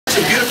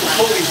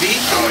beef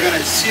that we're going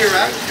to sear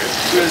out.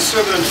 We're going to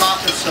serve it on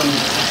top of some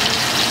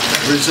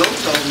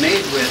risotto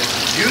made with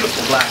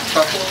beautiful black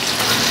truffles,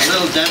 a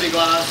little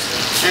demi-glace,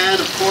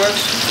 and of course,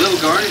 a little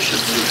garnish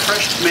of some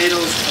fresh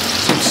tomatoes,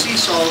 some sea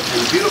salt,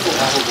 and beautiful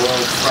olive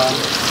oil from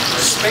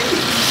Spain.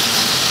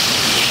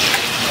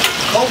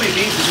 Kobe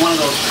beef is one of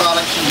those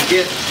products you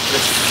get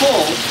that's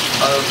full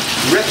of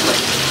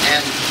rippling,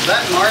 and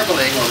that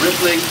marbling or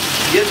rippling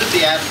gives it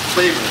the added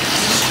flavor.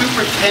 It's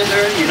super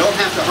tender, you don't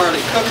have to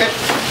hardly cook it.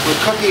 We're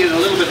cooking it in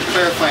a little bit of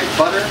clarified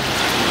butter,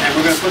 and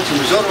we're going to put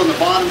some risotto on the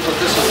bottom, put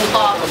this on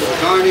top, a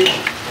little garnish,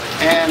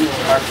 and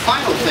our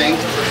final thing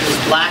is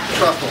black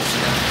truffles.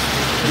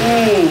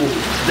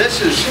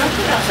 This is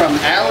from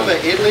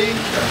Albrecht, Italy,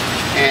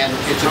 and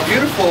it's a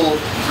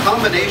beautiful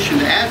combination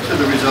to add to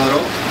the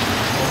risotto.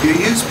 You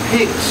use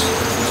pigs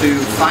to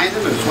find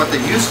them, it's what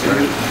they used to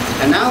do,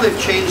 and now they've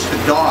changed to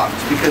dogs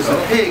because the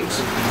pigs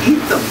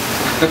eat them.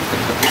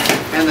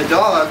 And the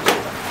dogs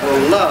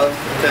will love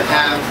to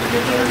have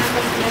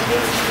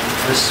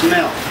the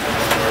smell.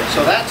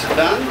 So that's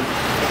done.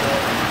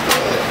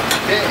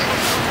 Okay.